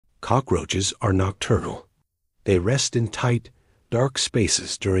Cockroaches are nocturnal. They rest in tight, dark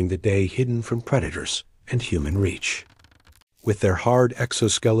spaces during the day, hidden from predators and human reach. With their hard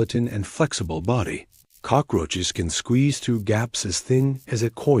exoskeleton and flexible body, cockroaches can squeeze through gaps as thin as a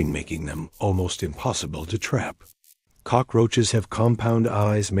coin, making them almost impossible to trap. Cockroaches have compound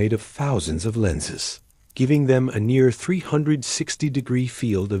eyes made of thousands of lenses, giving them a near 360-degree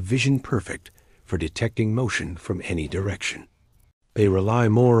field of vision, perfect for detecting motion from any direction. They rely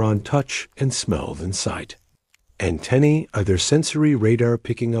more on touch and smell than sight. Antennae are their sensory radar,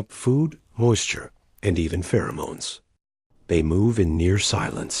 picking up food, moisture, and even pheromones. They move in near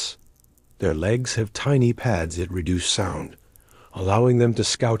silence. Their legs have tiny pads that reduce sound, allowing them to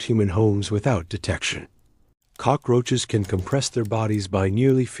scout human homes without detection. Cockroaches can compress their bodies by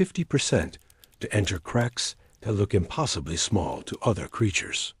nearly 50% to enter cracks that look impossibly small to other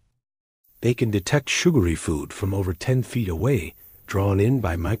creatures. They can detect sugary food from over 10 feet away, drawn in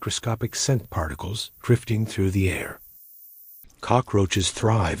by microscopic scent particles drifting through the air. Cockroaches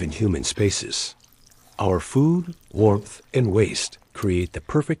thrive in human spaces. Our food, warmth, and waste create the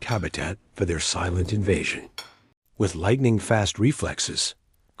perfect habitat for their silent invasion. With lightning-fast reflexes,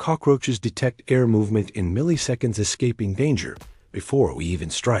 cockroaches detect air movement in milliseconds, escaping danger before we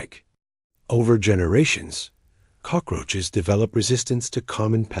even strike. Over generations, cockroaches develop resistance to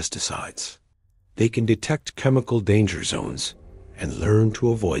common pesticides. They can detect chemical danger zones and learn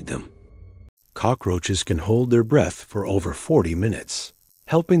to avoid them. Cockroaches can hold their breath for over 40 minutes,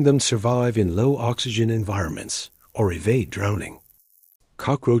 helping them survive in low-oxygen environments or evade drowning.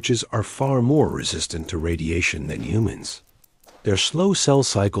 Cockroaches are far more resistant to radiation than humans. Their slow cell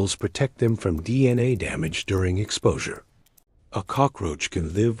cycles protect them from DNA damage during exposure. A cockroach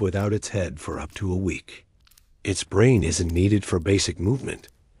can live without its head for up to a week. Its brain isn't needed for basic movement,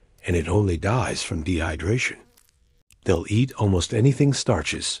 and it only dies from dehydration. They'll eat almost anything: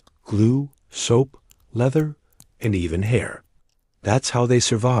 starches, glue, soap, leather, and even hair. That's how they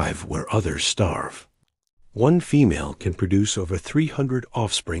survive where others starve. One female can produce over 300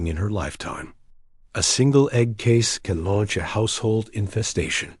 offspring in her lifetime. A single egg case can launch a household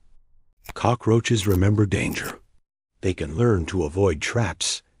infestation. Cockroaches remember danger. They can learn to avoid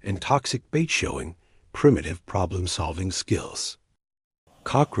traps and toxic bait, showing primitive problem-solving skills.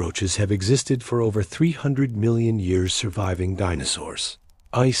 Cockroaches have existed for over 300 million years, surviving dinosaurs,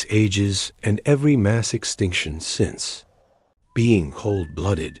 ice ages, and every mass extinction since. Being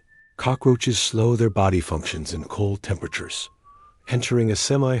cold-blooded, cockroaches slow their body functions in cold temperatures, entering a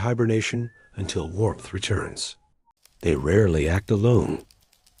semi-hibernation until warmth returns. They rarely act alone.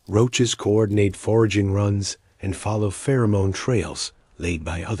 Roaches coordinate foraging runs and follow pheromone trails laid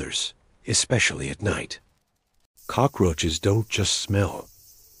by others, especially at night. Cockroaches don't just smell.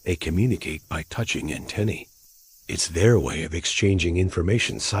 They communicate by touching antennae. It's their way of exchanging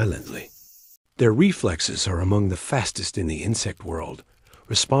information silently. Their reflexes are among the fastest in the insect world,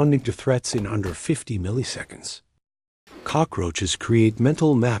 responding to threats in under 50 milliseconds. Cockroaches create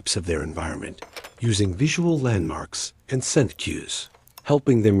mental maps of their environment using visual landmarks and scent cues,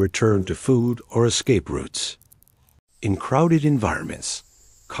 helping them return to food or escape routes. In crowded environments,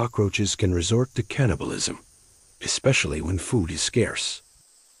 cockroaches can resort to cannibalism, especially when food is scarce.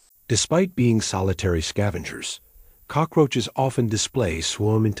 Despite being solitary scavengers, cockroaches often display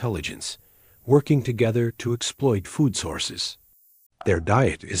swarm intelligence, working together to exploit food sources. Their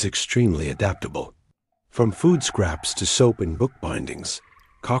diet is extremely adaptable. From food scraps to soap and book bindings,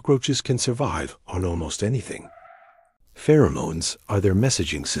 cockroaches can survive on almost anything. Pheromones are their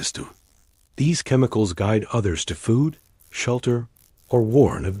messaging system. These chemicals guide others to food, shelter, or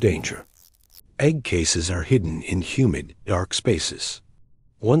warn of danger. Egg cases are hidden in humid, dark spaces.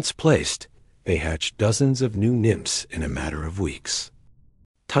 Once placed, they hatch dozens of new nymphs in a matter of weeks.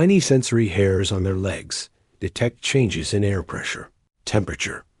 Tiny sensory hairs on their legs detect changes in air pressure,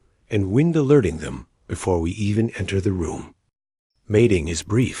 temperature, and wind, alerting them before we even enter the room. Mating is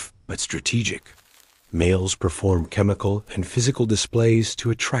brief but strategic. Males perform chemical and physical displays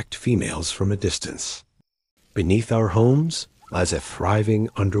to attract females from a distance. Beneath our homes lies a thriving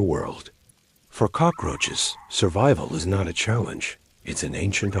underworld. For cockroaches, survival is not a challenge. It's an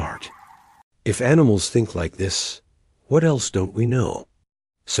ancient art. If animals think like this, what else don't we know?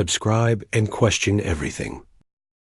 Subscribe and question everything.